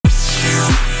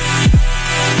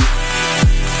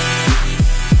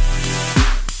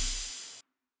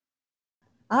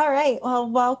right. Well,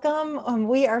 welcome.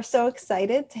 We are so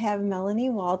excited to have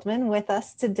Melanie Waldman with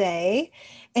us today.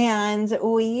 And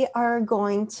we are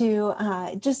going to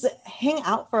just hang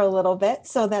out for a little bit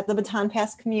so that the Baton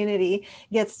Pass community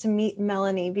gets to meet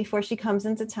Melanie before she comes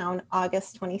into town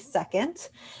August 22nd.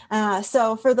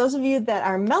 So for those of you that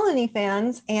are Melanie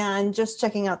fans and just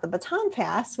checking out the Baton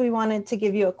Pass, we wanted to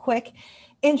give you a quick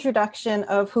introduction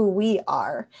of who we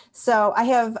are. So I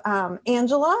have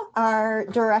Angela, our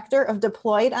director of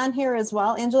Deployed, on here as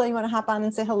well. Angela, you want to hop on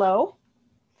and say hello?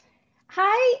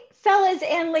 Hi, fellas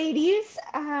and ladies.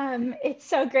 It's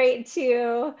so great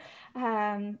to,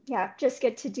 just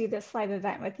get to do this live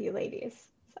event with you ladies.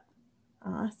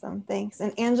 Awesome, thanks.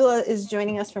 And Angela is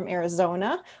joining us from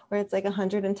Arizona, where it's like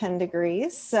 110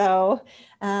 degrees. So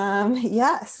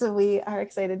so we are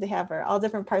excited to have her, all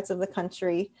different parts of the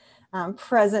country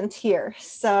present here.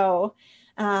 So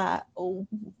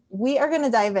we are going to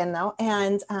dive in though,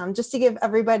 and just to give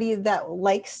everybody that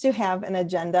likes to have an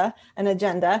agenda,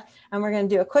 and we're going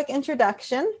to do a quick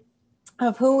introduction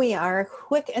of who we are, a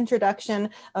quick introduction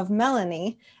of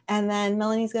Melanie, and then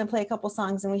Melanie's going to play a couple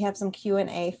songs and we have some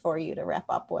Q&A for you to wrap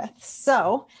up with.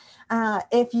 So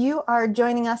if you are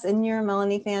joining us and you're a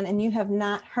Melanie fan and you have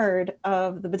not heard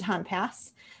of the Baton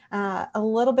Pass, a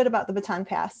little bit about the Baton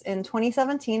Pass. In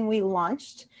 2017, we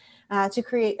launched to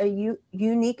create a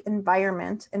unique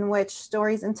environment in which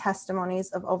stories and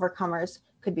testimonies of overcomers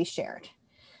could be shared.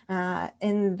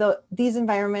 In these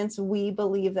environments, we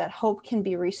believe that hope can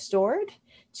be restored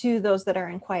to those that are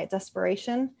in quiet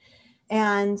desperation.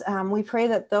 And we pray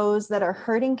that those that are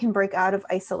hurting can break out of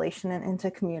isolation and into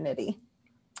community.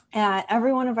 At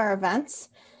every one of our events,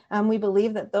 we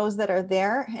believe that those that are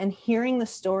there and hearing the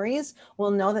stories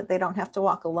will know that they don't have to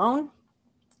walk alone.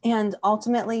 And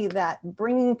ultimately, that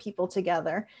bringing people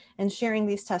together and sharing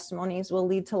these testimonies will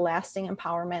lead to lasting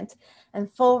empowerment,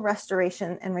 and full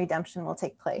restoration and redemption will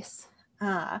take place.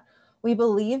 We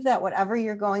believe that whatever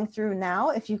you're going through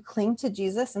now, if you cling to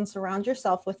Jesus and surround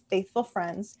yourself with faithful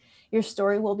friends, your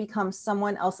story will become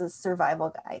someone else's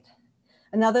survival guide.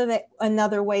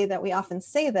 Another way that we often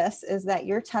say this is that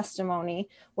your testimony,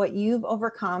 what you've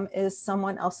overcome, is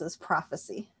someone else's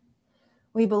prophecy.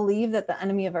 We believe that the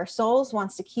enemy of our souls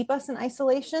wants to keep us in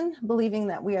isolation, believing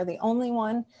that we are the only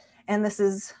one. And this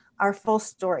is our full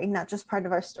story, not just part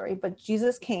of our story, but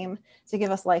Jesus came to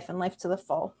give us life and life to the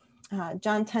full.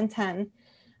 John 10:10,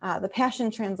 the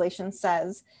Passion Translation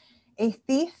says, "A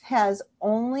thief has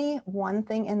only one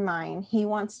thing in mind. He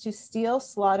wants to steal,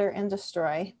 slaughter, and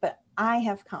destroy. But I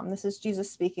have come," this is Jesus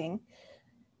speaking,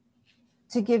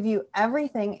 "to give you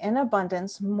everything in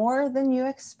abundance, more than you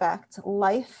expect,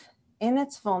 life in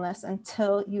its fullness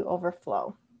until you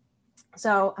overflow."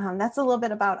 So that's a little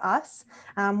bit about us,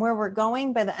 where we're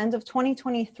going. By the end of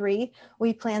 2023,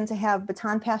 we plan to have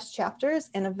Baton Pass chapters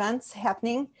and events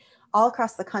happening all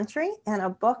across the country, and a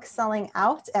book selling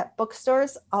out at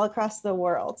bookstores all across the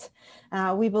world.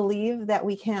 We believe that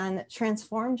we can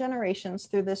transform generations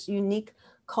through this unique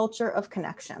culture of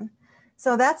connection.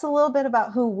 So that's a little bit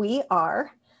about who we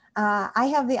are.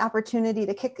 I have the opportunity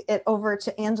to kick it over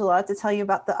to Angela to tell you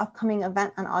about the upcoming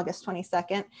event on August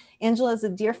 22nd. Angela is a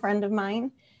dear friend of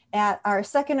mine. At our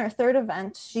second or third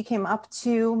event, she came up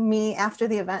to me after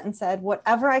the event and said,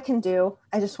 "Whatever I can do,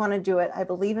 I just want to do it. I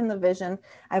believe in the vision.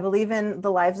 I believe in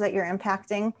the lives that you're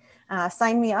impacting.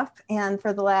 Sign me up." And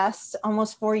for the last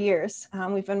almost 4 years,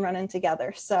 we've been running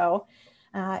together. So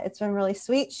it's been really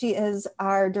sweet. She is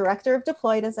our director of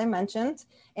Deployed, as I mentioned,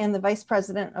 and the vice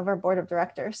president of our board of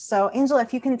directors. So Angela,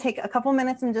 if you can take a couple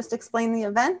minutes and just explain the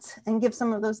event and give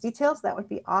some of those details, that would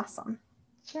be awesome.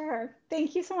 Sure.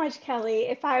 Thank you so much, Kelly.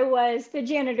 If I was the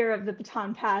janitor of the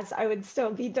Baton Pass, I would still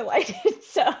be delighted.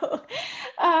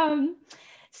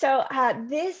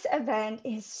 This event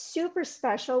is super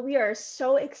special. We are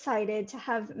so excited to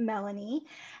have Melanie.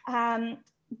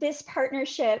 This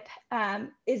partnership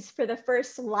is for the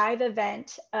first live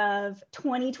event of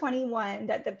 2021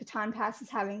 that the Baton Pass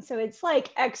is having. So it's like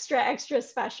extra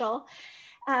special.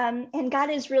 And God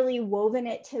has really woven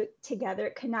it together.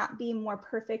 It could not be more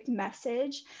perfect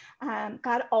message.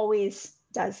 God always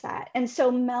does that. And so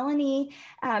Melanie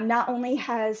not only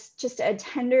has just a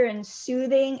tender and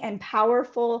soothing and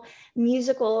powerful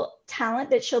musical talent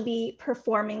that she'll be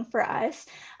performing for us,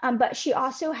 but she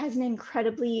also has an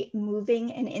incredibly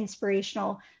moving and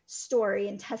inspirational story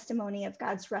and testimony of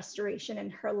God's restoration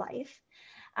in her life.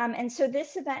 And so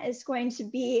this event is going to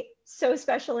be so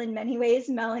special in many ways,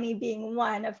 Melanie being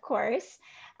one, of course.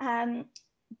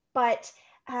 But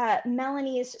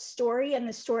Melanie's story and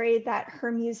the story that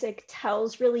her music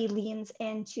tells really leans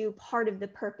into part of the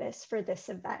purpose for this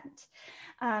event.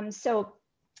 So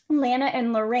Lana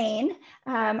and Lorraine,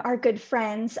 our good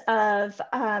friends of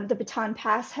the Baton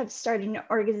Pass, have started an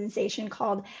organization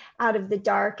called Out of the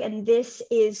Dark. And this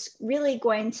is really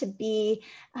going to be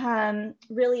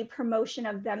really promotion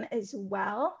of them as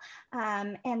well.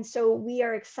 And so we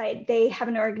are excited. They have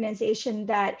an organization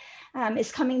that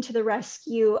is coming to the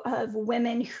rescue of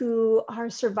women who are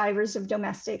survivors of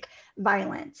domestic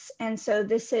violence. And so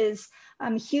this is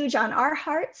huge on our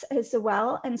hearts as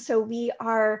well. And so we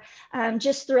are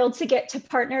just thrilled to get to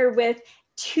partner with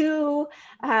two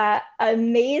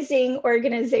amazing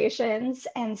organizations.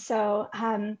 And so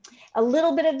a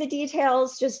little bit of the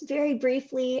details, just very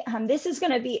briefly, this is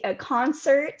going to be a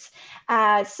concert.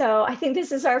 So I think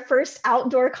this is our first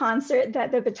outdoor concert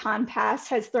that the Baton Pass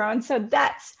has thrown. So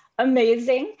that's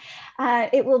amazing.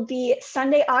 It will be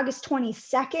Sunday, August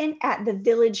 22nd at the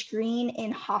Village Green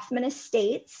in Hoffman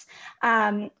Estates.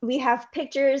 We have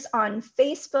pictures on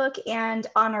Facebook and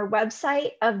on our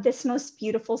website of this most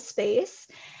beautiful space.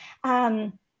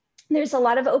 There's a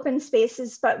lot of open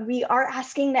spaces, but we are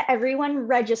asking that everyone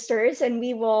registers, and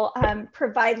we will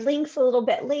provide links a little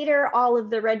bit later, all of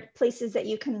the places that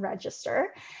you can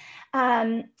register.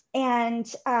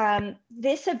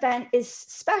 This event is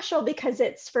special because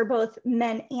it's for both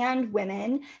men and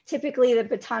women. Typically, the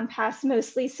Baton Pass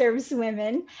mostly serves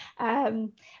women,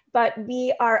 but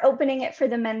we are opening it for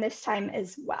the men this time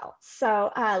as well.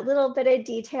 So a little bit of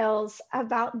details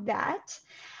about that.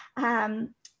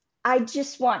 I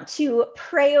just want to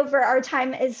pray over our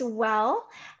time as well.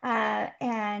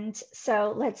 And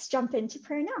so let's jump into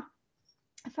prayer now.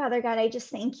 Father God, I just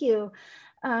thank you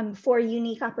for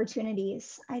unique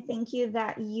opportunities. I thank you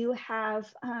that you have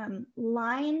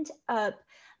lined up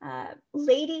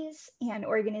ladies and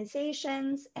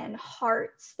organizations and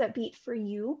hearts that beat for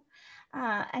you.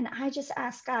 And I just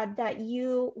ask, God, that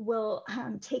you will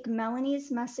take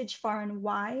Melanie's message far and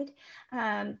wide,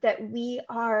 that we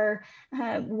are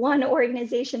one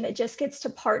organization that just gets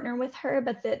to partner with her,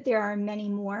 but that there are many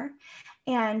more.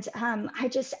 And I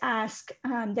just ask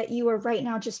that you are right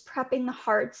now just prepping the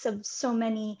hearts of so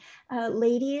many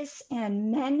ladies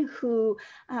and men who,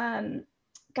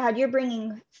 God, you're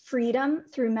bringing freedom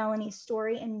through Melanie's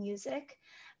story and music.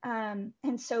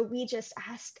 And so we just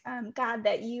ask, God,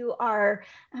 that you are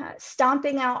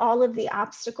stomping out all of the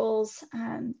obstacles,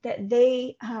 that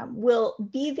they will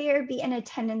be there, be in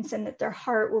attendance, and that their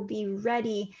heart will be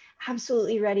ready,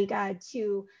 absolutely ready, God,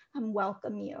 to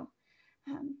welcome you.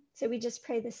 So we just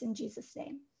pray this in Jesus'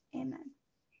 name. Amen.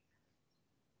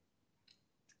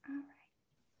 All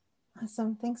right.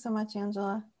 Awesome. Thanks so much,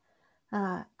 Angela.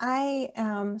 I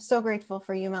am so grateful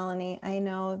for you, Melanie. I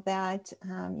know that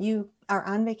you are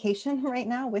on vacation right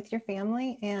now with your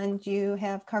family, and you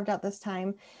have carved out this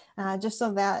time just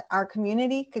so that our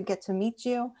community could get to meet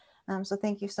you. So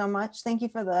thank you so much. Thank you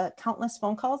for the countless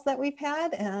phone calls that we've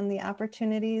had and the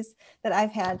opportunities that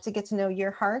I've had to get to know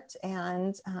your heart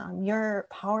and your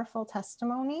powerful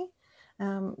testimony.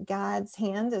 God's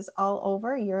hand is all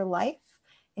over your life.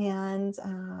 And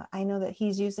I know that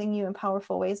he's using you in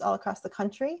powerful ways all across the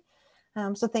country.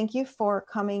 So thank you for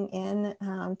coming in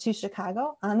to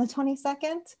Chicago on the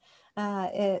 22nd.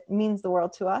 It means the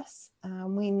world to us.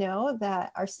 We know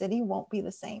that our city won't be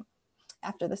the same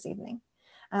after this evening.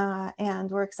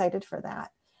 And we're excited for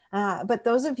that. But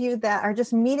those of you that are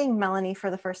just meeting Melanie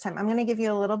for the first time, I'm going to give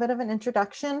you a little bit of an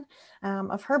introduction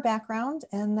of her background,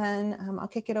 and then I'll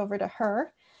kick it over to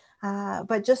her.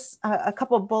 But just a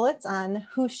couple of bullets on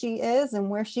who she is and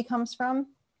where she comes from.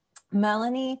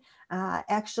 Melanie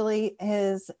actually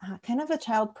is kind of a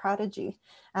child prodigy.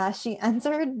 She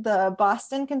entered the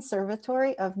Boston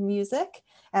Conservatory of Music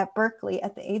at Berklee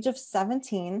at the age of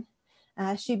 17.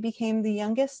 She became the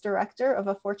youngest director of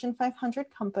a Fortune 500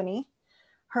 company.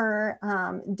 Her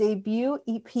debut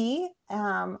EP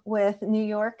with New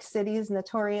York City's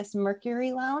notorious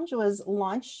Mercury Lounge was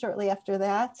launched shortly after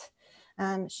that.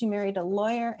 She married a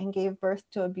lawyer and gave birth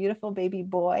to a beautiful baby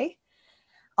boy,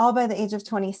 all by the age of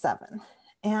 27.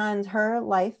 And her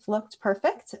life looked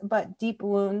perfect, but deep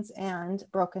wounds and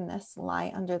brokenness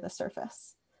lie under the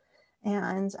surface.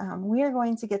 And we are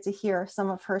going to get to hear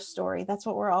some of her story. That's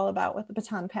what we're all about with the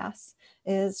Baton Pass,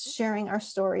 is sharing our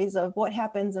stories of what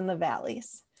happens in the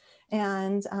valleys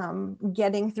and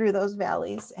getting through those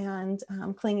valleys and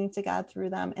clinging to God through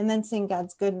them, and then seeing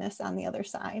God's goodness on the other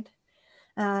side.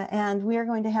 And we are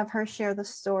going to have her share the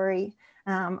story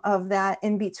of that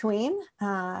in between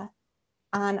on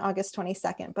August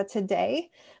 22nd. But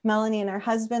today, Melanie and her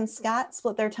husband, Scott,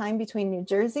 split their time between New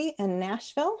Jersey and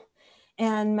Nashville.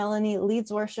 And Melanie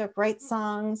leads worship, writes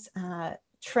songs,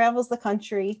 travels the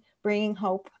country, bringing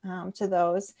hope to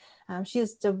those. She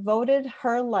has devoted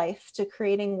her life to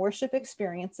creating worship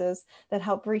experiences that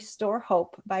help restore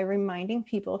hope by reminding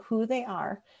people who they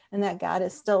are and that God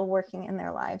is still working in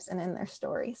their lives and in their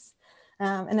stories.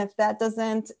 And if that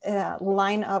doesn't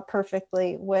line up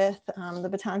perfectly with the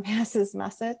Baton Passes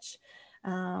message,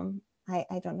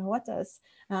 I don't know what does.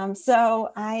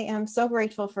 So I am so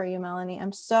grateful for you, Melanie.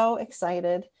 I'm so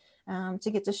excited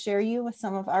to get to share you with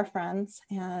some of our friends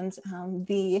and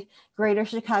the greater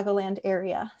Chicagoland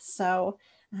area. So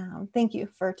thank you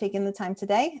for taking the time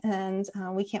today, and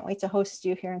we can't wait to host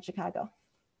you here in Chicago.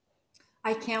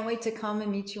 I can't wait to come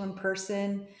and meet you in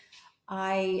person.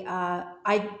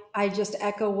 I just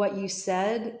echo what you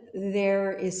said.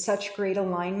 There is such great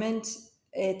alignment.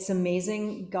 It's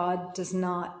amazing. God does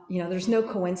not, there's no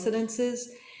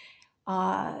coincidences.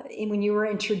 And when you were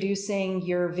introducing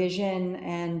your vision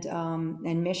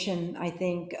and mission, I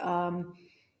think, I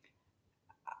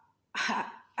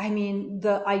mean,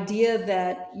 the idea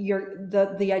that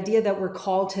the idea that we're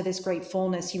called to this great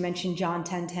fullness. You mentioned John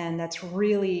 10:10. That's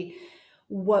really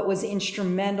what was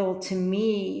instrumental to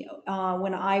me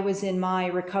when I was in my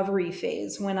recovery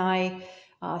phase, when I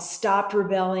stopped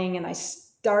rebelling and I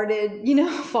started,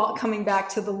 coming back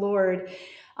to the Lord.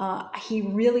 He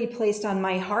really placed on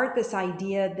my heart this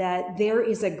idea that there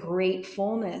is a great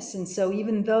fullness. And so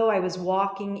even though I was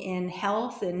walking in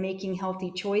health and making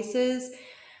healthy choices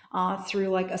through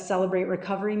like a Celebrate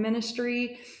Recovery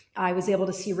ministry, I was able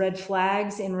to see red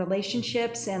flags in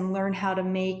relationships and learn how to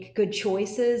make good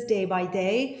choices day by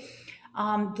day.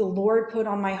 The Lord put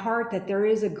on my heart that there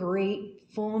is a great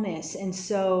fullness. And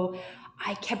so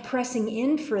I kept pressing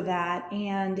in for that,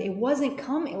 and it wasn't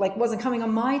coming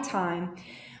on my time,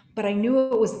 but I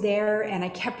knew it was there, and I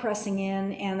kept pressing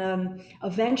in. And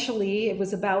eventually it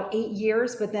was about 8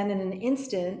 years, but then in an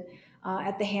instant,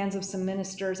 at the hands of some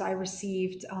ministers, I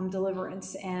received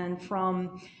deliverance, and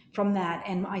from that,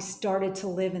 and I started to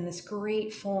live in this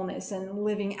great fullness and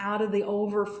living out of the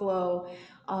overflow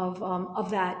of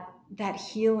that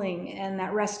healing and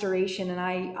that restoration.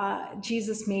 And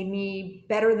Jesus made me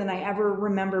better than I ever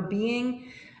remember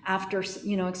being after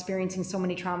experiencing so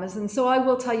many traumas. And so I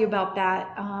will tell you about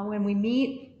that when we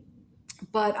meet.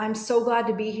 But I'm so glad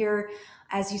to be here.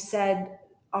 As you said,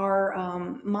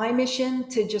 my mission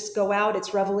to just go out,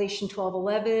 it's Revelation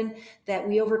 12:11, that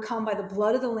we overcome by the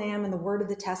blood of the Lamb and the word of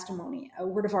the testimony, a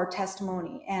word of our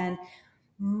testimony. And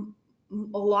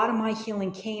a lot of my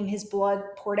healing came, his blood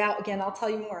poured out. Again, I'll tell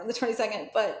you more on the 22nd,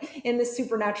 but in this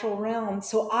supernatural realm.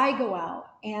 So I go out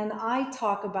and I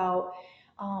talk about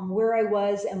where I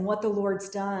was and what the Lord's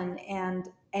done, and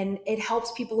it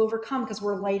helps people overcome because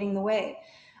we're lighting the way.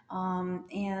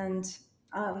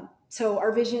 So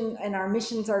our vision and our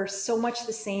missions are so much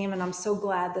the same, and I'm so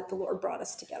glad that the Lord brought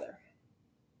us together.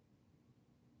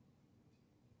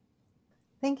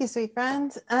 Thank you, sweet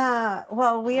friend.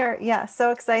 Well, we are,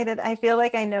 so excited. I feel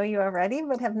like I know you already,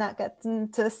 but have not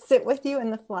gotten to sit with you in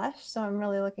the flesh. So I'm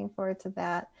really looking forward to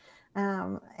that.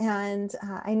 And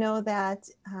I know that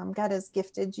God has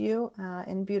gifted you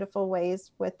in beautiful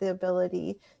ways with the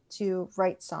ability to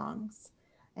write songs.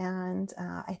 And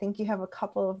I think you have a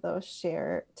couple of those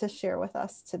to share with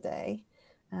us today.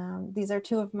 These are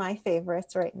two of my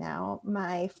favorites right now.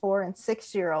 My 4 and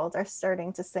 6-year-old are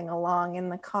starting to sing along in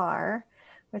the car,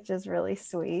 which is really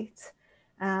sweet.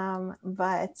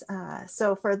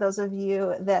 So for those of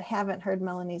you that haven't heard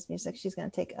Melanie's music, she's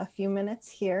going to take a few minutes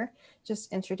here,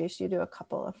 just introduce you to a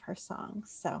couple of her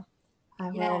songs. So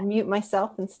I will mute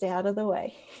myself and stay out of the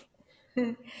way.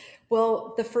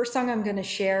 Well, the first song I'm going to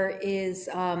share is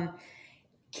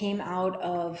came out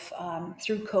of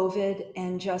through COVID,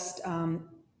 and just the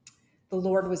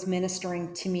Lord was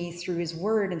ministering to me through his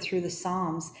word and through the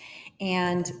Psalms.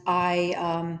 And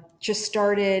I just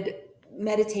started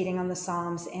meditating on the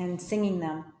Psalms and singing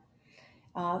them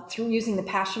through using the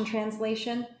Passion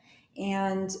Translation.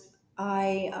 And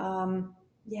it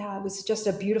was just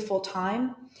a beautiful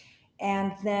time.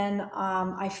 And then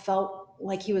I felt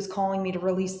like he was calling me to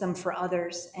release them for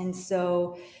others. And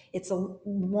so it's a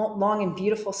long and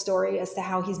beautiful story as to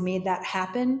how he's made that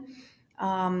happen.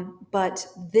 But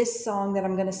this song that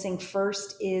I'm going to sing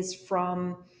first is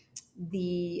from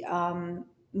the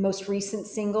most recent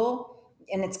single,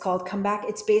 and it's called Come Back.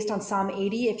 It's based on Psalm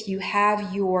 80. If you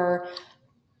have your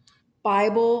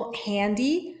Bible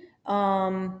handy,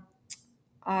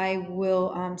 I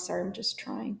will, sorry, I'm just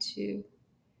trying to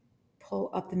pull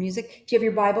up the music. If you have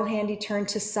your Bible handy, turn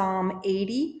to Psalm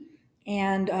 80,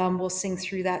 and we'll sing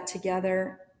through that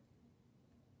together.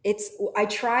 I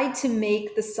tried to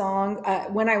make the song,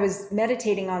 when I was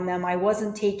meditating on them, I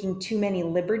wasn't taking too many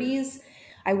liberties.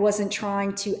 I wasn't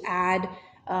trying to add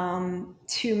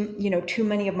too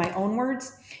many of my own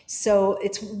words. So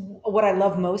it's what I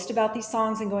love most about these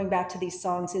songs, and going back to these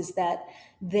songs, is that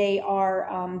they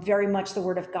are very much the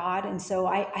word of God. And so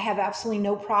I have absolutely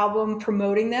no problem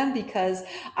promoting them, because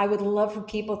I would love for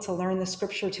people to learn the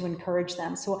scripture to encourage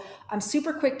them. So I'm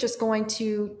super quick, just going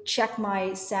to check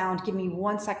my sound. Give me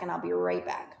 1 second. I'll be right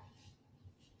back.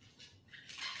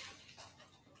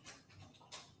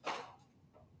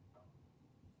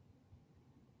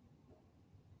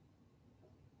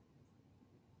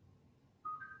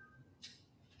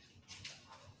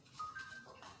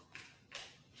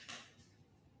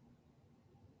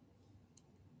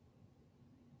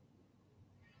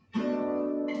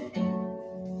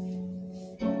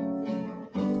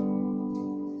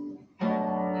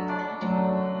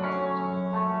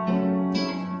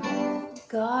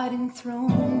 God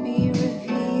enthroned, be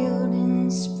revealed in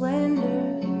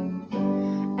splendor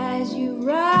as you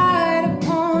ride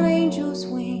upon angels'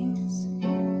 wings.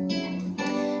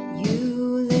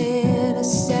 You led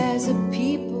us as a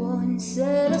people and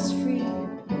set us free.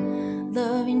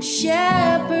 Loving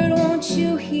shepherd, won't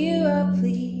you hear our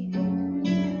plea?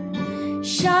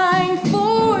 Shine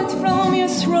forth from your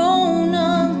throne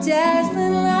of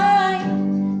dazzling light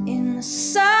in the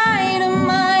sight of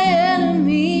my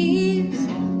enemies.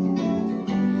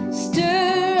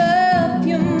 Stir up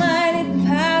your mighty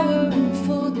power in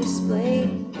full display.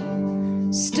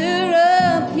 Stir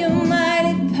up your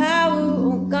mighty power,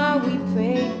 oh God, we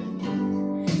pray.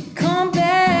 Come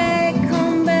back,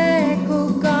 oh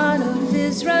God of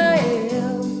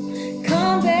Israel.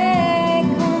 Come back,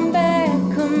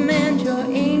 command your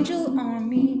angel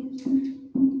armies.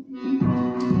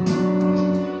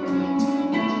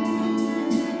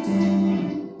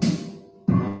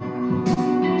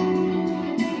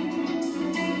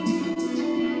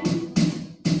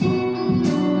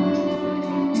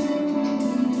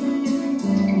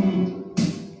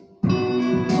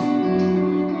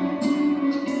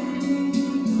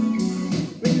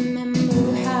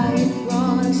 Remember how you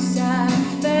brought us out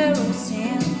of Pharaoh's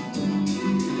hand.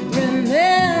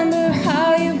 Remember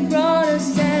how you brought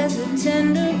us as a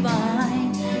tender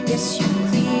vine. Yes, you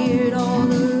cleared all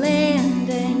the land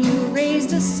and you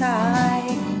raised us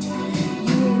high.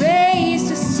 You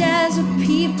raised us as a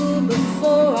people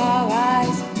before our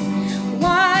eyes.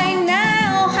 Why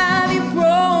now have you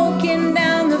broken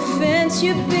down the fence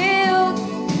you built?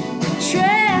 The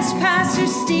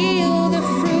trespassers steal the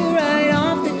fruit right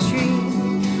off the tree.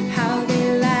 How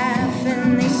they laugh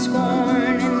and they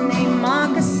scorn and they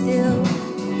mock us still.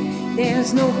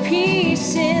 There's no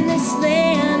peace in this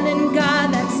land, and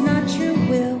God, that's not your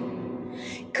will.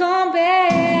 Come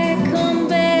back,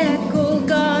 oh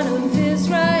God of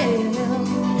Israel.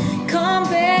 Come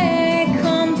back,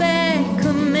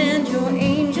 command your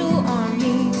angel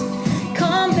armies.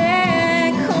 Come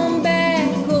back,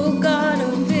 oh God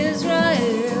of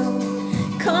Israel.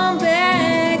 Come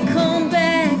back,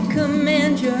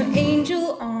 command your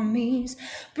angel armies.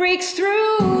 Breaks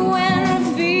through and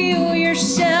reveal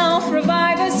yourself,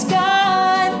 revive us,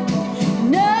 God.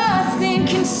 Nothing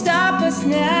can stop us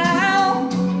now.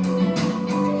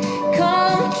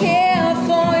 Come care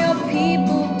for your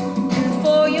people and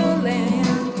for your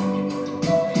land.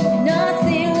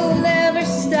 Nothing will ever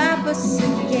stop us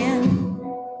again.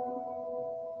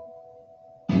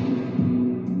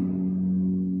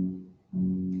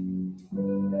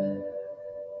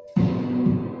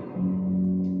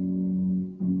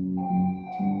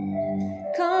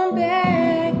 Come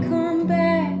back,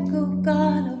 oh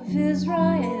God of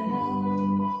Israel.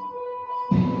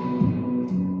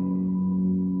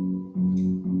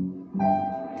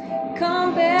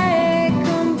 Come back,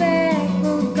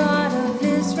 oh God of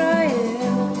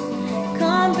Israel.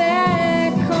 Come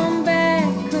back,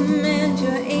 command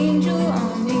your angel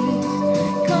armies.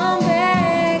 Come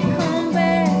back,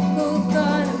 oh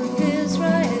God of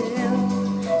Israel.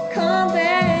 Come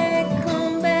back,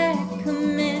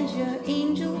 command your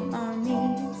angel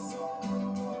armies.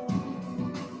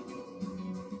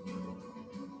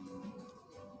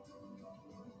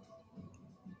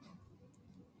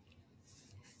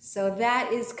 So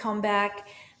that is Come Back.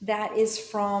 That is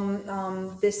from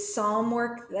this psalm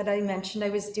work that I mentioned I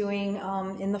was doing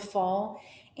in the fall,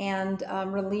 and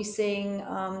releasing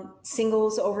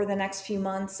singles over the next few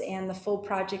months, and the full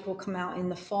project will come out in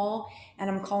the fall, and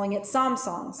I'm calling it Psalm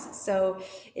Songs. So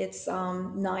it's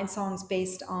 9 songs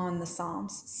based on the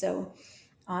Psalms. So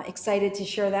excited to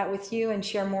share that with you and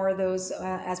share more of those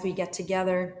as we get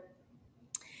together.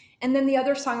 And then the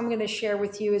other song I'm going to share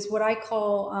with you is what I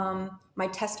call my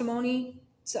testimony.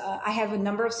 So I have a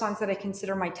number of songs that I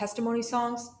consider my testimony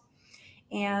songs.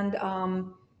 And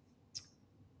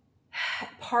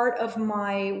part of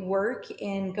my work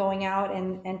in going out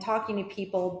and talking to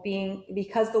people,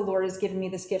 because the Lord has given me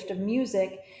this gift of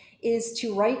music, is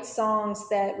to write songs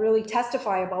that really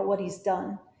testify about what he's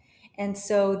done. And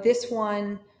so this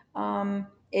one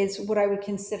is what I would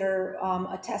consider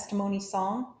a testimony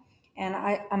song. And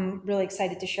I'm really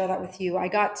excited to share that with you. I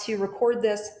got to record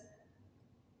this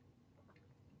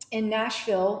in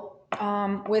Nashville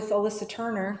with Alyssa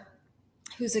Turner,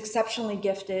 who's exceptionally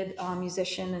gifted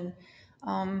musician.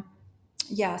 And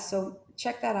yeah, so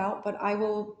check that out. But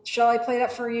shall I play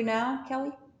that for you now,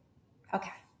 Kelly?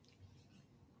 Okay.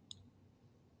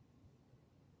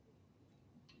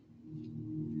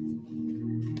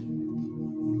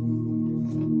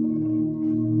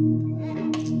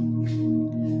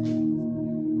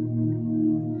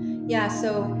 Yeah,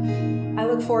 so I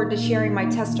look forward to sharing my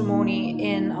testimony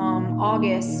in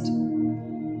August.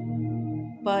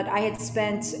 But I had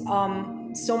spent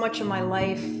so much of my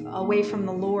life away from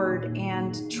the Lord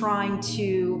and trying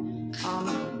to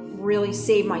really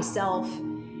save myself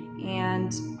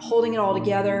and holding it all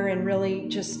together and really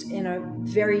just in a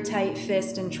very tight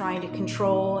fist and trying to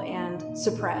control and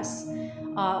suppress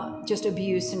just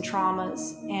abuse and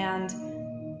traumas. And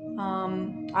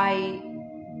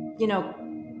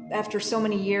after so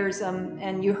many years,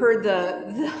 and you heard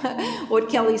what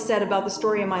Kelly said about the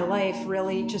story of my life,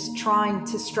 really just trying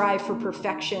to strive for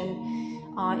perfection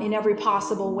in every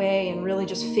possible way and really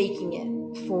just faking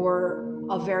it for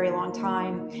a very long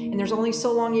time. And there's only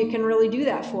so long you can really do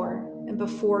that for. And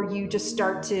before you just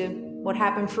start to, what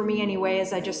happened for me anyway,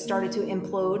 is I just started to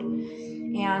implode.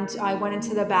 And I went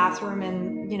into the bathroom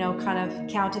and, kind of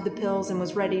counted the pills and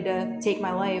was ready to take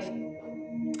my life.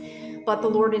 But the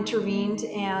Lord intervened,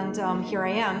 and here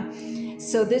I am.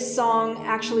 So this song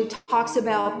actually talks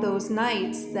about those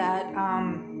nights that,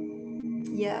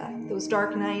 those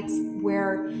dark nights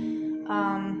where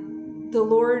the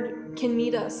Lord can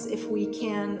meet us if we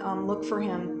can look for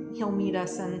him. He'll meet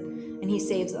us and he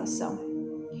saves us. So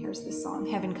here's this song,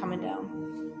 Heaven Coming Down.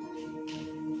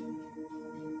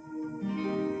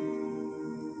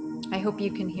 I hope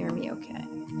you can hear me okay.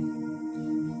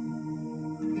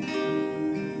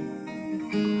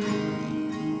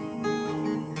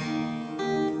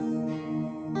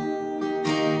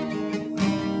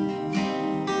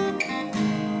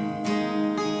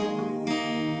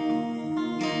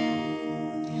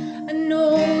 I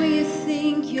know you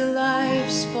think your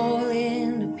life's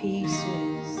falling to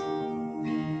pieces,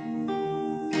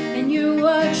 and you're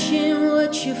watching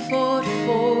what you fought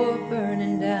for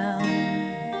burning down,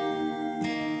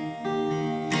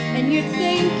 and you're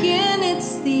thinking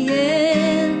it's the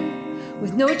end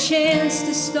with no chance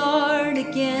to start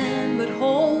again. But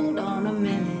hold on a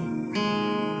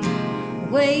minute,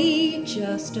 wait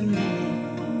just a minute.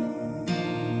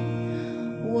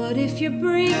 What if your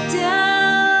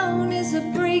breakdown is a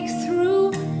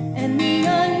breakthrough, and the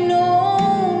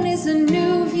unknown is a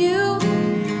new view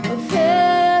of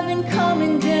heaven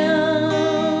coming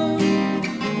down?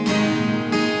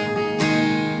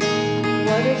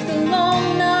 What if the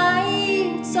long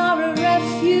nights are a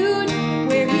refuge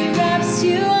where he wraps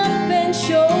you up and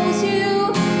shows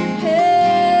you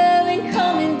heaven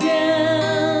coming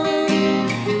down,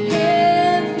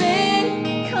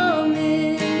 heaven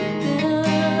coming down?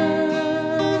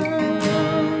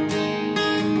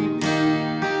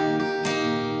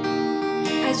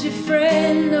 As your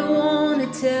friend, I want to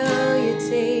tell you,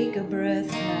 take a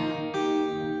breath now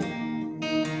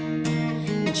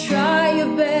and try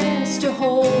your best to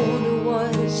hold to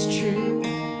what is true.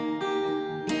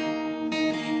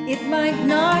 It might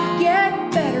not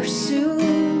get better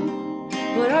soon,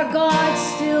 but our God's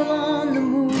still on the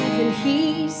move, and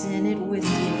he's in it with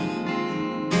you.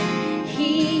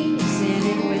 He's in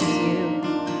it with you.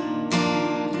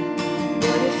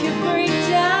 What if your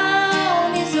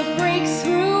breakdown is a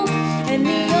breakthrough, and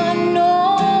the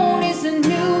unknown is a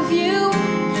new view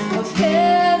of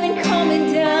heaven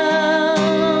coming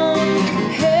down,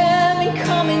 heaven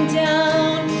coming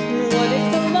down? What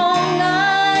if the long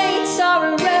nights are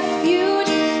a refuge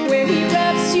where he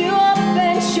wraps you up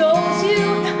and shows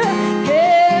you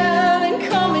heaven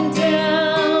coming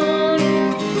down,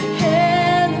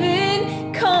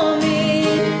 heaven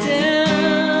coming down?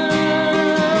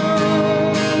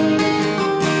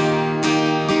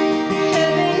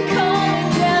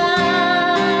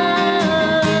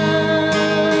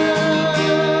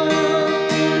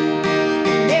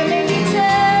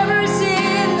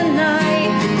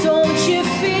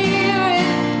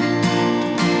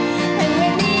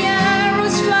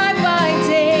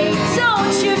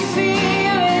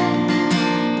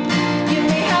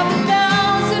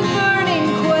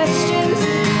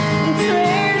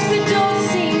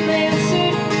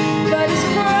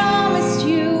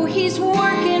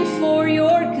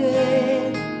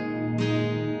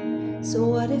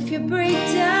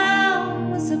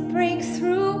 breakdown was a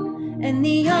breakthrough, and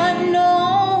the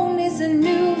unknown is a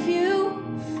new view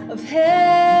of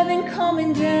heaven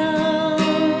coming down.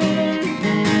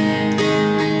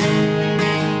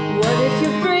 What if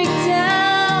your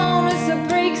breakdown is a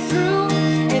breakthrough,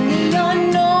 and the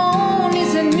unknown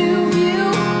is a new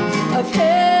view of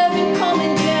heaven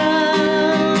coming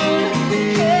down?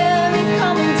 Heaven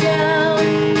coming down.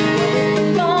 What if the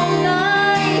long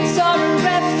nights are a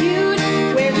refuge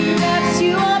where he wraps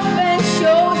you up and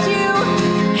shows you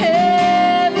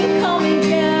heaven coming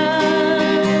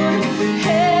down?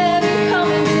 Heaven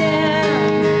coming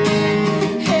down.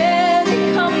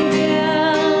 Heaven coming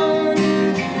down.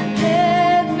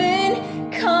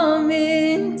 Heaven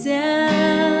coming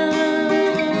down.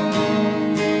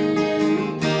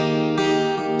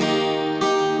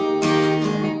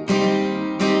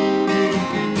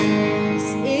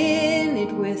 He's in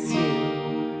it with you.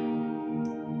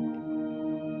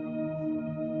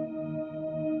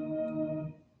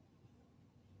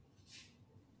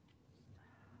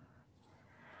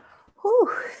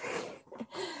 Whew.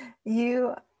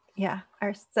 You, yeah,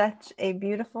 are such a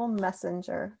beautiful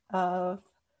messenger of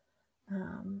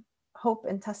hope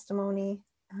and testimony.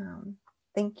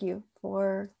 Thank you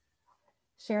for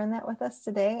sharing that with us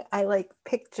today. I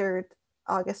pictured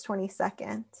August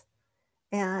 22nd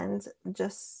and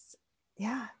just,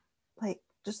 yeah,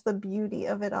 just the beauty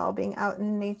of it all being out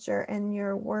in nature and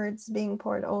your words being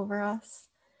poured over us.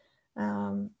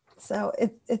 So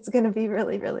it's going to be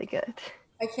really, really good.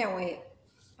 I can't wait.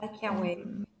 I can't wait.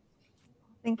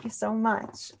 Thank you so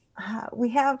much. We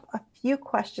have a few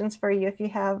questions for you if you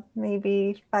have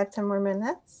maybe 5-10 more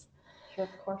minutes. Sure,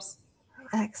 of course.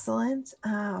 Excellent.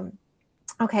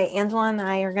 Okay, Angela and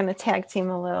I are going to tag team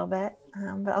a little bit,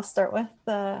 but I'll start with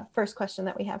the first question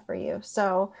that we have for you.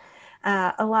 So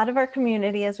a lot of our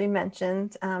community, as we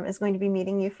mentioned, is going to be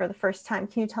meeting you for the first time.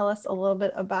 Can you tell us a little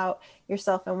bit about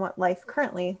yourself and what life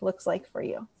currently looks like for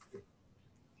you?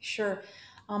 Sure.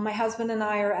 My husband and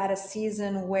I are at a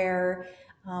season where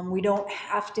we don't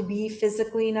have to be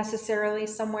physically necessarily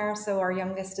somewhere. So our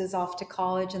youngest is off to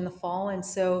college in the fall.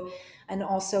 And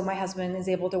also my husband is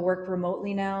able to work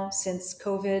remotely now since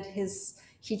COVID.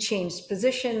 He changed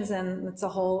positions, and it's a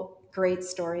whole great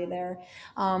story there.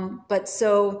 But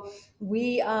so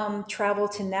we travel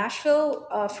to Nashville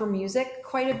for music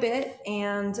quite a bit.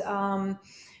 And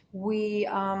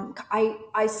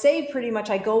I say pretty much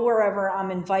I go wherever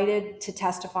I'm invited to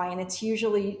testify, and it's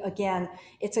usually, again,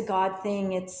 it's a God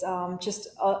thing. It's just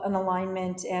an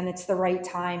alignment, and it's the right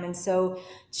time. And so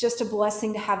it's just a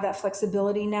blessing to have that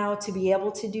flexibility now to be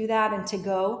able to do that and to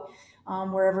go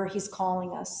wherever he's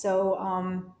calling us.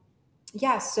 So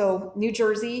yeah, so New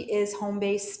Jersey is home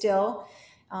base still,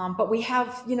 but we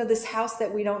have, this house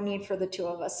that we don't need for the two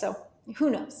of us. So who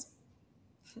knows?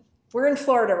 We're in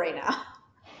Florida right now.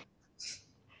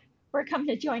 We're coming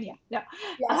to join you. No.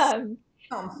 Yes.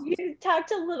 You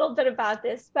talked a little bit about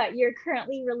this, but you're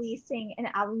currently releasing an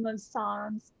album of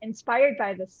songs inspired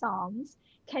by the Psalms.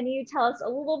 Can you tell us a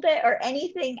little bit or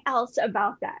anything else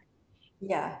about that?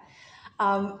 Yeah.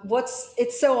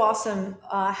 It's so awesome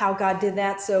how God did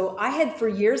that. So I had for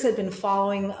years had been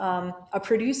following a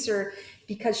producer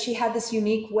because she had this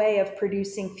unique way of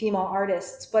producing female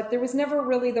artists, but there was never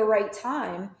really the right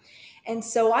time. And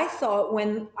so I thought,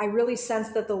 when I really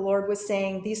sensed that the Lord was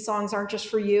saying, these songs aren't just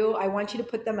for you, I want you to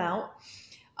put them out.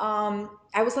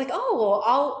 I was like, oh, well,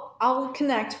 I'll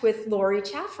connect with Lori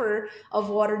Chaffer of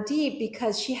Waterdeep,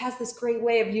 because she has this great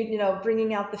way of,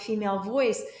 bringing out the female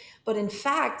voice. But in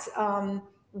fact,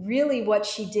 really what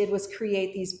she did was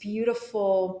create these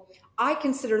beautiful, I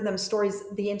consider them stories,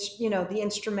 the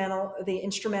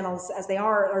instrumentals as they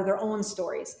are their own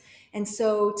stories. And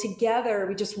so together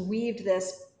we just weaved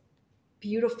this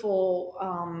beautiful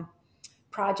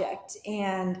project.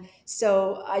 And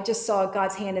so I just saw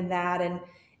God's hand in that.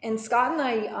 And Scott and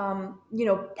I,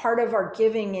 part of our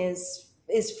giving is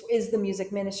the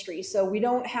music ministry. So we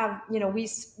don't have,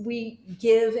 we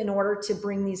give in order to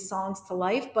bring these songs to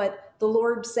life, but the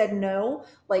Lord said, no,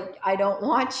 I don't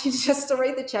want you just to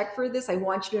write the check for this. I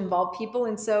want you to involve people.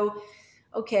 And so,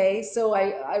 okay, so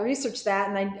I researched that,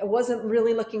 and I wasn't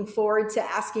really looking forward to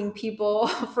asking people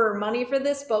for money for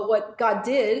this. But what God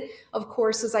did, of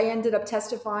course, is I ended up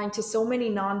testifying to so many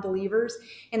non-believers,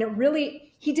 and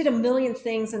he did a million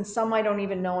things, and some I don't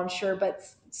even know, I'm sure. But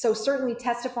so certainly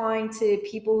testifying to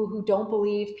people who don't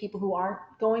believe, people who aren't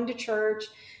going to church.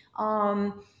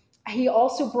 He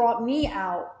also brought me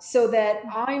out so that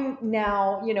I'm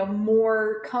now,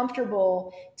 more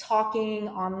comfortable talking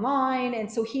online. And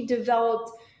so he developed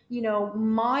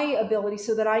my ability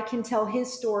so that I can tell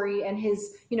his story and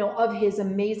his, of his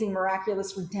amazing,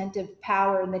 miraculous, redemptive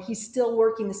power, and that he's still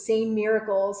working the same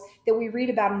miracles that we read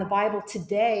about in the Bible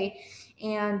today,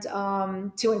 and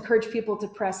to encourage people to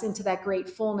press into that great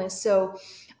fullness. So,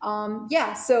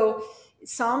 so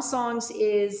Psalm Songs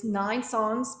is 9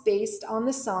 songs based on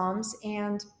the Psalms,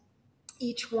 and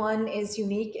each one is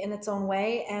unique in its own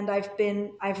way. And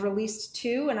I've released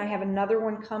 2, and I have another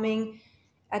one coming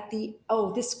at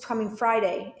this coming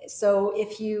Friday. So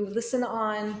if you listen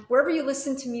on wherever you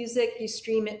listen to music, you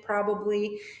stream it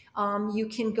probably, you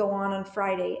can go on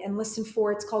Friday and listen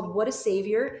for, it's called What a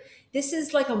Savior. This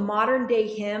is like a modern day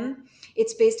hymn.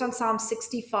 It's based on Psalm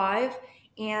 65,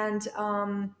 and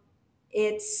I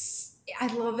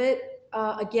love it.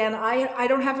 Again, I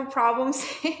don't have a problem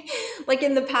saying, like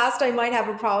in the past, I might have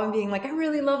a problem being like, I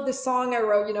really love this song I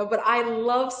wrote, but I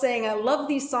love saying I love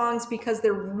these songs because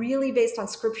they're really based on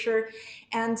scripture.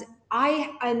 And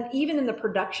even in the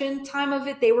production time of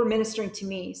it, they were ministering to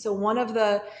me. So one of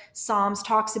the Psalms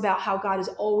talks about how God is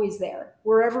always there.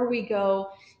 Wherever we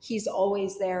go, he's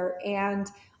always there. And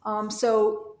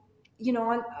so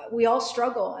we all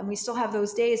struggle, and we still have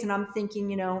those days. And I'm thinking,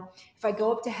 if I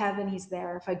go up to heaven, he's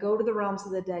there. If I go to the realms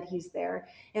of the dead, he's there.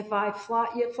 If I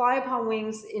fly upon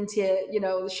wings into,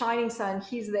 the shining sun,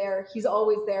 he's there. He's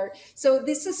always there. So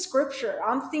this is scripture.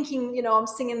 I'm thinking, I'm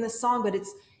singing this song, but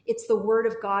it's the word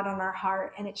of God on our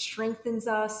heart, and it strengthens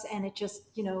us, and it just,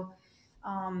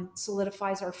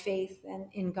 solidifies our faith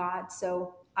in God.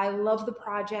 So I love the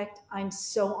project. I'm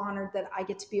so honored that I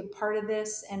get to be a part of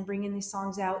this and bringing these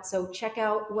songs out. So check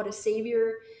out What a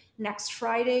Savior next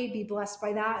Friday. Be blessed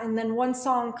by that. And then one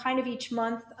song kind of each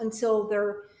month until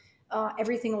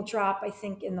everything will drop, I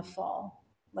think, in the fall,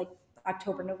 like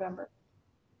October, November.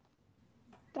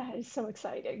 That is so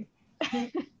exciting.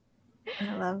 I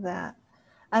love that.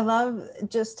 I love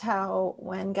just how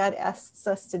when God asks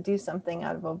us to do something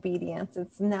out of obedience,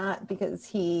 it's not because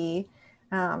he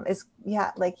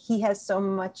he has so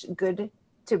much good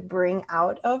to bring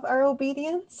out of our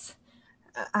obedience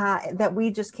that we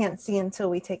just can't see until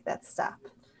we take that step.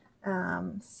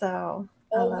 So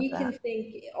all we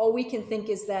can think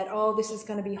is that, oh, this is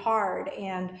going to be hard,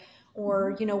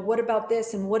 or what about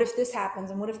this, and what if this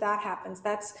happens, and what if that happens.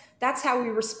 That's how we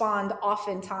respond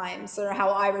oftentimes, or how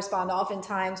I respond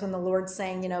oftentimes when the Lord's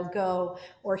saying, go,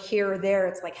 or here or there.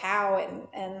 It's like, how,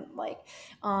 and like,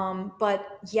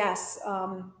 but yes,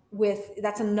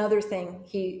 that's another thing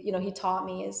he taught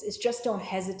me is just don't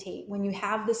hesitate when you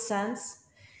have the sense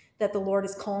that the Lord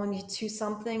is calling you to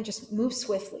something. Just move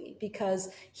swiftly, because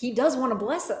he does want to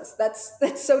bless us. That's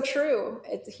so true.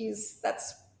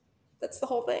 That's the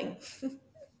whole thing.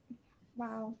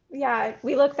 Wow. Yeah.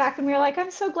 We look back and we're like,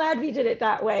 I'm so glad we did it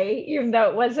that way, even though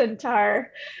it wasn't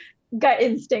our gut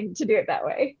instinct to do it that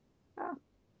way. Wow.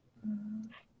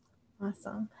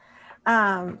 Awesome.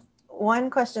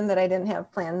 One question that I didn't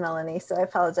have planned, Melanie, so I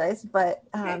apologize, but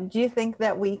do you think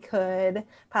that we could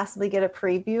possibly get a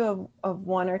preview of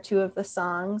 1 or 2 of the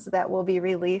songs that will be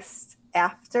released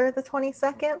after the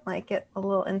 22nd, like get a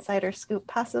little insider scoop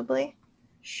possibly?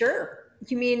 Sure.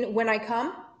 You mean when I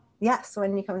come? Yes,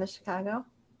 when you come to Chicago.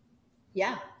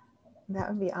 Yeah. That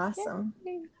would be awesome.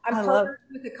 I'm partnered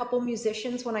with a couple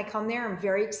musicians when I come there. I'm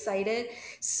very excited.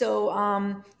 So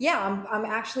I'm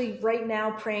actually right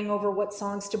now praying over what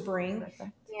songs to bring.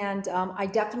 Perfect. And I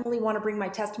definitely want to bring my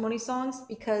testimony songs,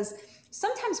 because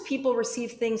sometimes people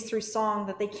receive things through song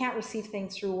that they can't receive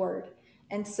things through word.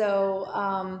 And so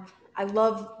I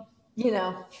love,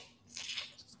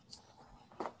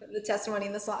 the testimony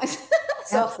and the songs.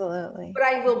 So, absolutely. But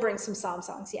I will bring some psalm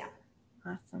songs. Yeah.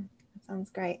 Awesome. That sounds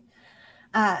great.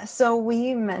 So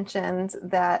we mentioned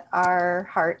that our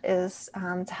heart is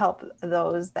to help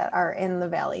those that are in the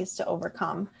valleys to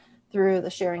overcome through the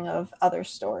sharing of other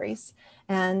stories.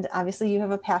 And obviously you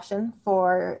have a passion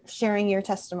for sharing your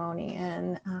testimony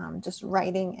and just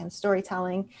writing and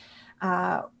storytelling.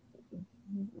 Can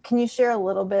you share a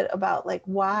little bit about like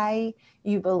why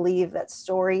you believe that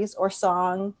stories or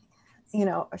song,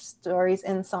 or stories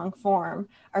in song form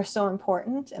are so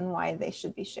important and why they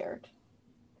should be shared?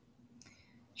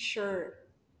 Sure.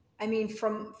 I mean,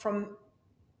 from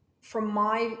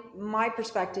my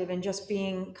perspective, and just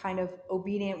being kind of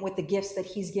obedient with the gifts that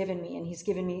he's given me, and he's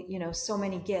given me, so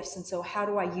many gifts. And so how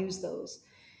do I use those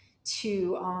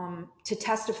to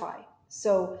testify?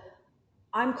 So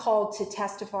I'm called to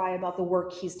testify about the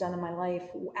work he's done in my life.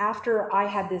 After I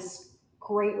had this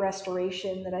great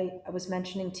restoration that I was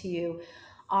mentioning to you,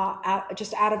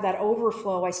 just out of that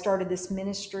overflow, I started this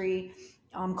ministry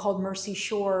called Mercy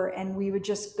Shore, and we would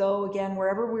just go again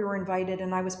wherever we were invited,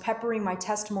 and I was peppering my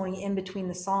testimony in between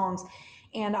the songs.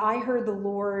 And I heard the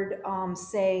Lord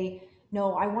say,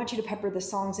 no, I want you to pepper the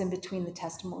songs in between the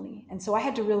testimony. And so I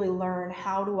had to really learn,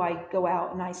 how do I go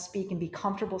out and I speak and be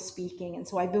comfortable speaking? And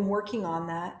so I've been working on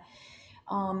that,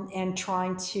 and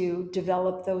trying to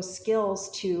develop those skills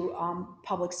to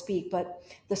public speak. But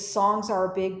the songs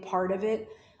are a big part of it.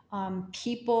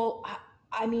 People,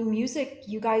 I mean, music,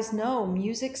 you guys know,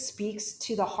 music speaks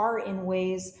to the heart in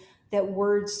ways that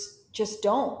words just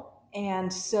don't.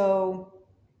 And so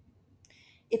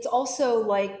it's also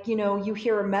like, you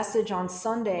hear a message on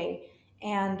Sunday,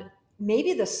 and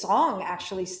maybe the song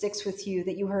actually sticks with you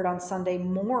that you heard on Sunday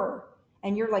more,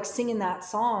 and you're like singing that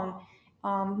song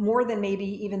more than maybe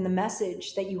even the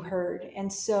message that you heard.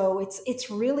 And so it's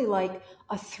really like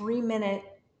a 3 minute,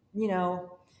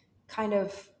 kind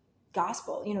of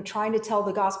gospel, trying to tell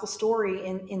the gospel story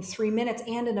in 3 minutes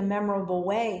and in a memorable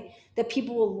way that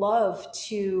people will love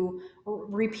to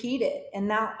repeat it. And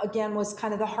that again was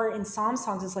kind of the heart in Psalm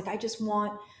songs. Is like, I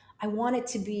want it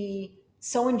to be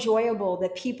so enjoyable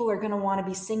that people are going to want to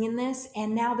be singing this.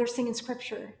 And now they're singing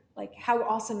scripture. Like, how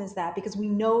awesome is that? Because we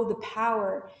know the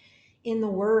power in the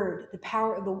word. The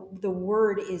power of the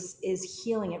word is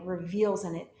healing. It reveals,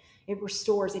 and it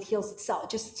restores, it heals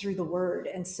itself just through the word.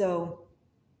 And so,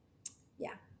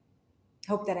 yeah,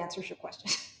 hope that answers your question.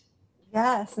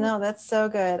 Yes, no, that's so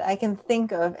good. I can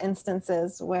think of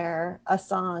instances where a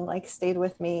song like stayed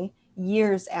with me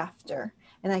years after,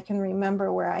 and I can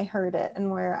remember where I heard it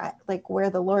and where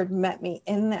the Lord met me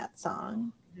in that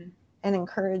song and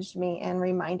encouraged me and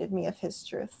reminded me of his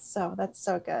truth. So that's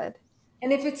so good.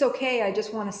 And if it's okay, I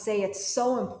just want to say it's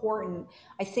so important.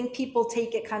 I think people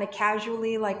take it kind of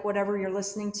casually, like whatever you're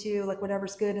listening to, like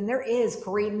whatever's good. And there is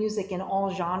great music in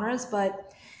all genres.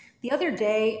 But the other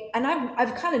day, and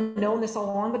I've kind of known this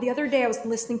all along, but the other day I was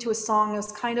listening to a song that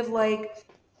was kind of like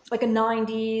a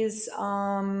 90s,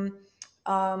 I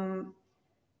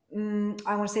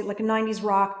want to say like a 90s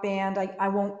rock band. I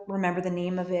won't remember the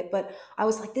name of it, but I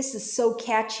was like, this is so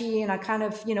catchy. And I kind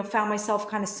of, found myself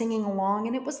kind of singing along.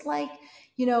 And it was like,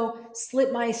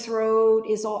 Slit My Throat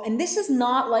is all. And this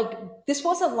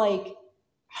wasn't like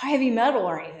heavy metal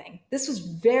or anything. This was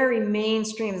very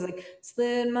mainstream. It's like,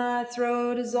 slit my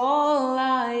throat is all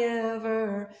I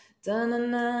ever.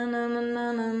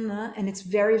 Da-na-na-na-na-na-na. And it's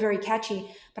very, very catchy.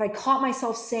 But I caught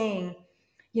myself saying,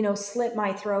 slit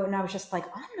my throat. And I was just like,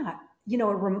 I'm not,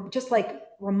 just like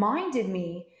reminded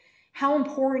me how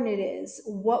important it is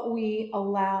what we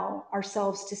allow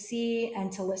ourselves to see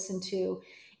and to listen to.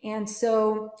 And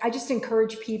so I just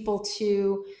encourage people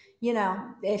to,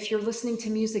 if you're listening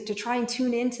to music, to try and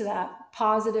tune into that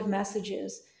positive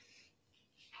messages.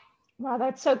 Wow,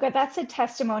 that's so good. That's a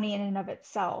testimony in and of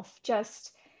itself,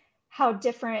 just how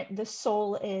different the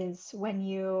soul is when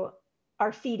you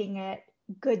are feeding it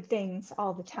good things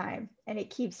all the time, and it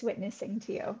keeps witnessing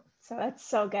to you. So that's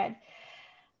so good.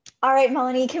 All right,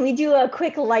 Melanie, can we do a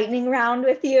quick lightning round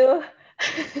with you?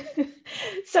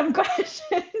 Some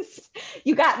questions.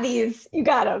 You got these. You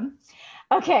got them.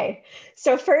 Okay.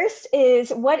 So first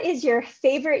is, what is your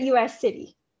favorite US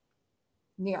city?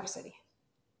 New York City.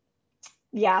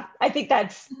 Yeah, I think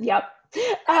that's, yep.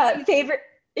 Favorite,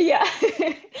 yeah.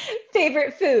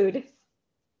 Favorite food?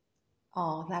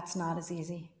 Oh, that's not as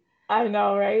easy. I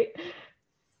know, right?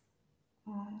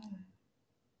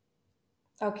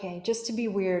 Okay, just to be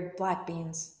weird, black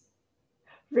beans.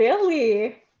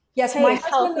 Really? Yes, Hey,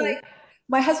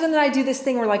 my husband and I do this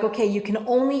thing where like, okay, you can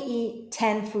only eat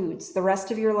 10 foods. The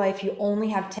rest of your life, you only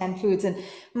have 10 foods. And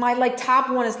my like top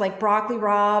one is like broccoli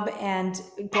rabe and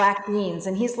black beans.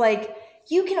 And he's like,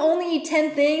 you can only eat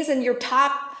 10 things, and your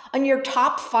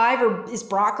top five is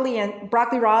broccoli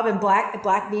rabe and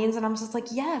black beans. And I'm just like,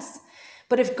 yes.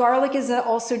 But if garlic is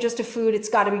also just a food, it's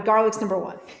got to be garlic's number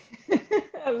one.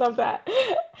 I love that.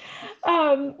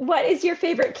 What is your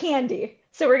favorite candy?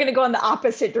 So we're going to go in the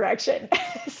opposite direction.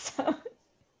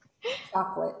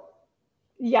 Chocolate.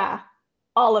 Yeah,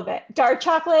 all of it. Dark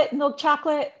chocolate, milk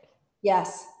chocolate.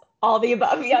 Yes. All the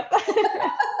above. Yep.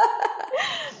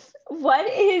 What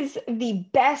is the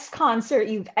best concert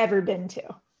you've ever been to?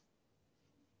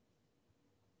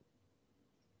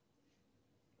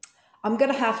 I'm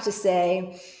going to have to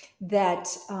say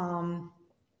that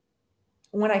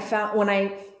when I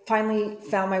finally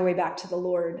found my way back to the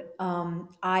Lord,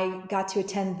 I got to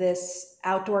attend this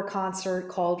outdoor concert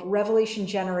called Revelation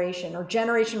Generation, or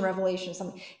Generation Revelation,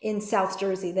 something in South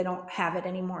Jersey. They don't have it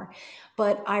anymore.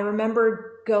 But I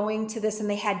remember going to this, and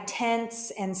they had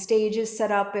tents and stages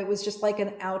set up. It was just like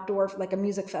an outdoor, like a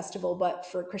music festival, but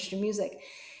for Christian music.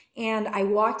 And I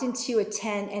walked into a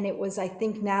tent, and it was, I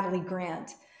think, Natalie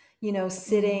Grant,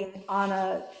 sitting on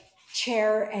a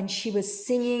chair, and she was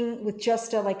singing with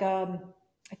just a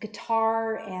a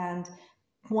guitar and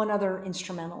one other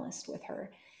instrumentalist with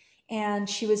her. And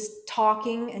she was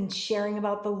talking and sharing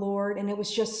about the Lord, and it was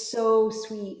just so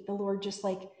sweet. The Lord just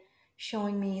like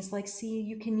showing me, he's like, see,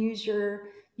 you can use your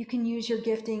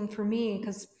gifting for me,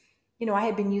 because I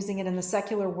had been using it in the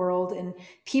secular world, and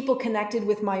people connected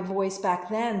with my voice back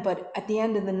then, but at the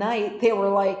end of the night they were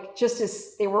like,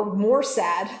 they were more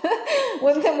sad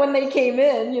when they came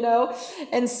in,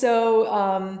 and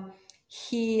so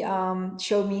he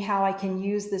showed me how I can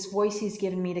use this voice he's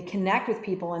given me to connect with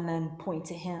people and then point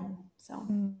to him. So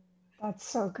That's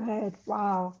so good.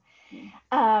 Wow.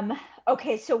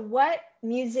 Okay, so what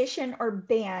musician or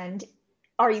band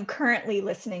are you currently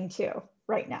listening to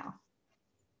right now?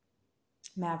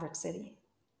 Maverick City.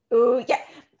 Oh, yeah.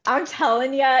 I'm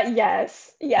telling you,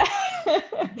 yes. Yeah.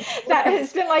 That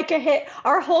has been like a hit.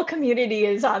 Our whole community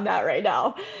is on that right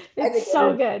now. It's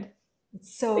so good.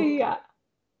 It's so yeah.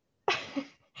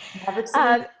 Maverick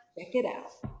City, check it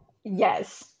out.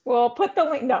 Yes. We'll put the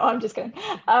link. No, I'm just kidding.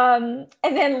 And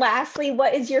then lastly,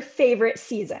 what is your favorite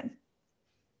season?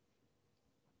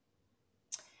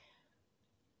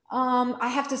 I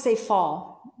have to say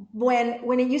fall.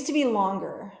 When it used to be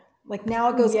longer. Like now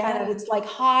it goes kind of, it's like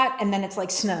hot and then it's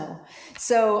like snow.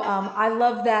 So I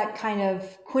love that kind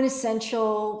of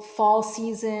quintessential fall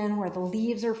season where the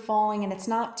leaves are falling and it's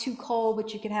not too cold,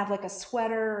 but you can have like a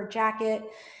sweater or jacket.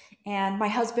 And my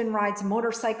husband rides a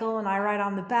motorcycle and I ride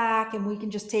on the back, and we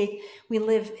can just we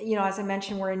live, as I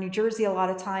mentioned, we're in New Jersey a lot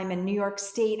of time, and New York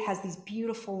State has these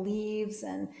beautiful leaves,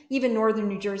 and even northern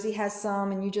New Jersey has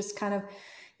some, and you just kind of,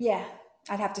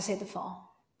 I'd have to say the fall.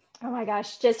 Oh my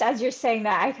gosh, just as you're saying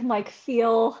that, I can like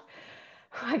feel,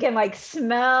 I can like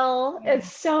smell.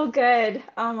 It's so good.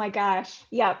 Oh my gosh.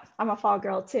 Yep, I'm a fall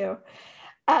girl too.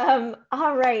 All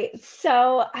right.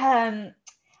 So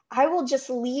I will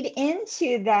just lead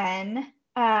into then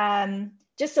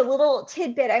just a little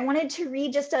tidbit. I wanted to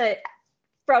read just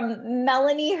from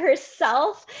Melanie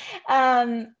herself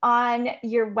on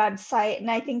your website. And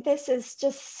I think this is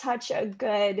just such a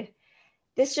good,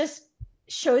 this just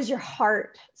shows your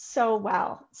heart so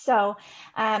well. So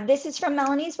this is from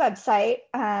Melanie's website.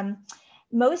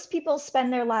 Most people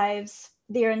spend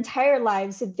their entire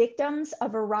lives victims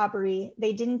of a robbery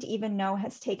they didn't even know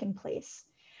has taken place.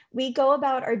 We go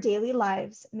about our daily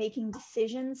lives making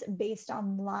decisions based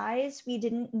on lies we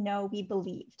didn't know we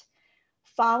believed,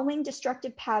 following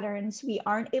destructive patterns we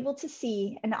aren't able to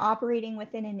see, and operating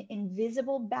within an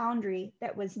invisible boundary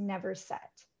that was never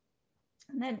set.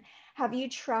 And then, have you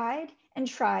tried and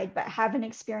tried but haven't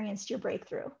experienced your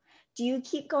breakthrough? Do you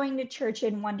keep going to church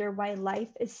and wonder why life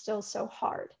is still so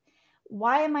hard?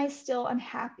 Why am I still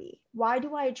unhappy? Why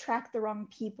do I attract the wrong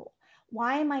people?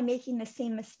 Why am I making the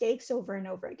same mistakes over and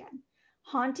over again?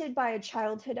 Haunted by a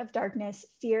childhood of darkness,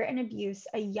 fear, and abuse,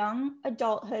 a young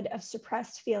adulthood of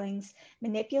suppressed feelings,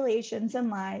 manipulations, and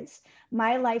lies,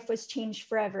 my life was changed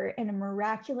forever in a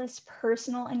miraculous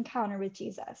personal encounter with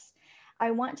Jesus.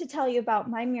 I want to tell you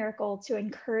about my miracle to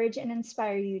encourage and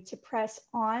inspire you to press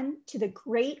on to the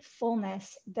great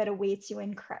fullness that awaits you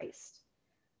in Christ.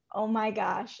 Oh my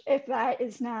gosh, if that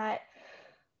is not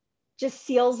just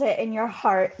seals it in your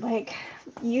heart. Like,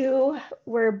 you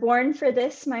were born for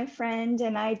this, my friend.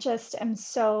 And I just am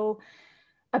so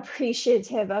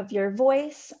appreciative of your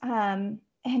voice and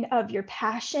of your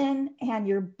passion and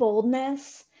your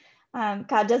boldness.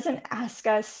 God doesn't ask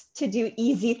us to do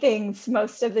easy things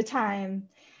most of the time.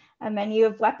 And you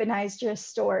have weaponized your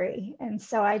story. And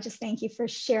so I just thank you for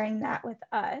sharing that with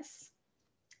us.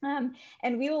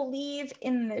 And we will leave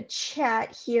in the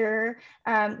chat here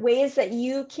ways that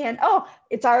you can,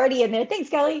 it's already in there.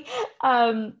 Thanks, Kelly.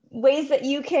 Ways that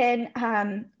you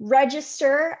can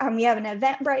register. We have an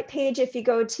Eventbrite page. If you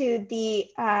go to the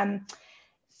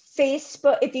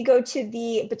Facebook, if you go to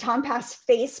the Baton Pass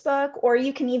Facebook, or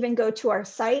you can even go to our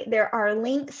site, there are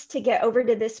links to get over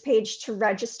to this page to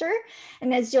register.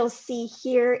 And as you'll see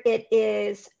here, it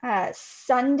is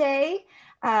Sunday,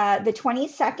 the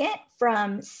 22nd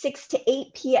from 6 to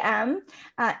 8 p.m.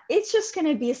 It's just going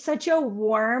to be such a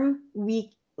warm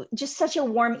week, just such a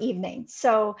warm evening.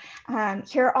 So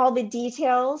here are all the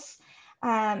details.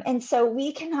 And so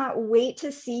we cannot wait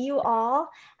to see you all.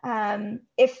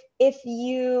 If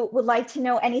you would like to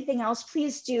know anything else,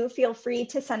 please do feel free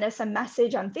to send us a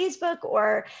message on Facebook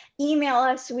or email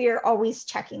us. We are always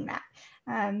checking that.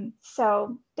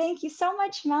 So thank you so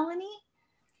much, Melanie.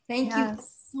 Thank you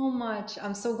so much.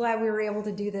 I'm so glad we were able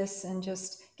to do this and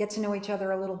just get to know each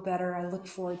other a little better. I look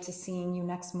forward to seeing you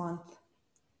next month.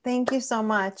 Thank you so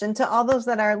much. And to all those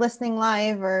that are listening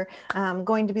live or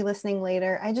going to be listening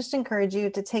later, I just encourage you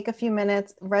to take a few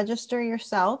minutes, register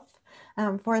yourself.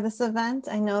 for this event.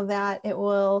 I know that it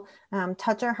will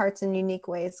touch our hearts in unique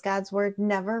ways. God's word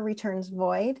never returns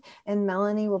void, and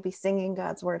Melanie will be singing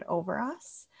God's word over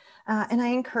us. And I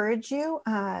encourage you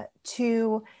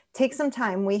to take some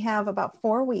time. We have about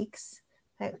 4 weeks,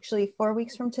 actually 4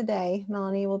 weeks from today.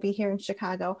 Melanie will be here in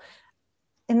Chicago.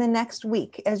 In the next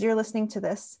week, as you're listening to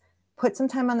this, put some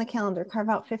time on the calendar, carve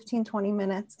out 15, 20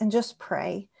 minutes and just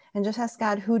pray and just ask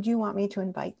God, who do you want me to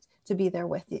invite to be there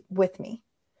with me?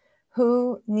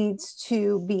 Who needs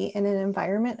to be in an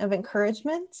environment of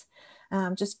encouragement,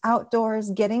 just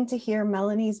outdoors, getting to hear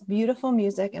Melanie's beautiful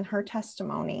music and her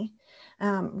testimony.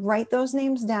 Write those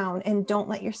names down and don't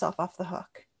let yourself off the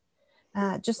hook.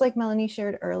 Just like Melanie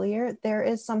shared earlier, there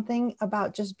is something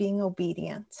about just being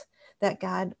obedient that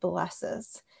God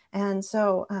blesses. And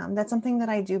so that's something that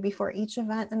I do before each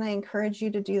event. And I encourage you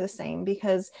to do the same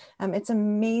because it's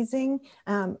amazing.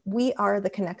 We are the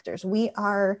connectors. We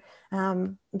are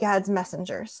God's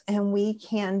messengers, and we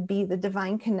can be the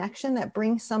divine connection that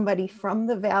brings somebody from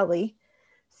the valley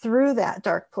through that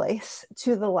dark place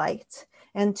to the light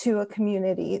and to a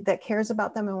community that cares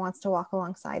about them and wants to walk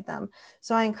alongside them.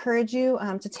 So I encourage you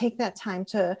to take that time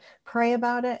to pray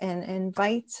about it and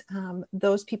invite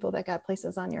those people that God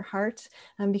places on your heart,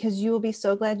 because you will be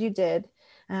so glad you did.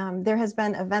 There has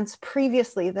been events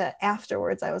previously that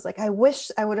afterwards I was like, I wish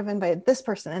I would have invited this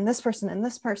person and this person and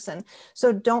this person.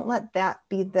 So don't let that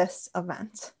be this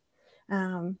event.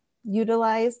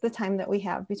 Utilize the time that we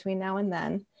have between now and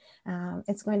then.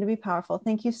 It's going to be powerful.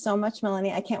 Thank you so much,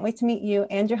 Melanie. I can't wait to meet you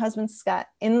and your husband, Scott,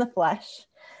 in the flesh.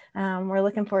 We're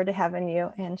looking forward to having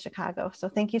you in Chicago. So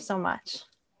thank you so much.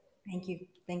 Thank you.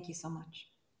 Thank you so much.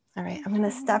 All right, I'm going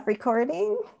to stop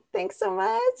recording. Thanks so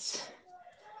much.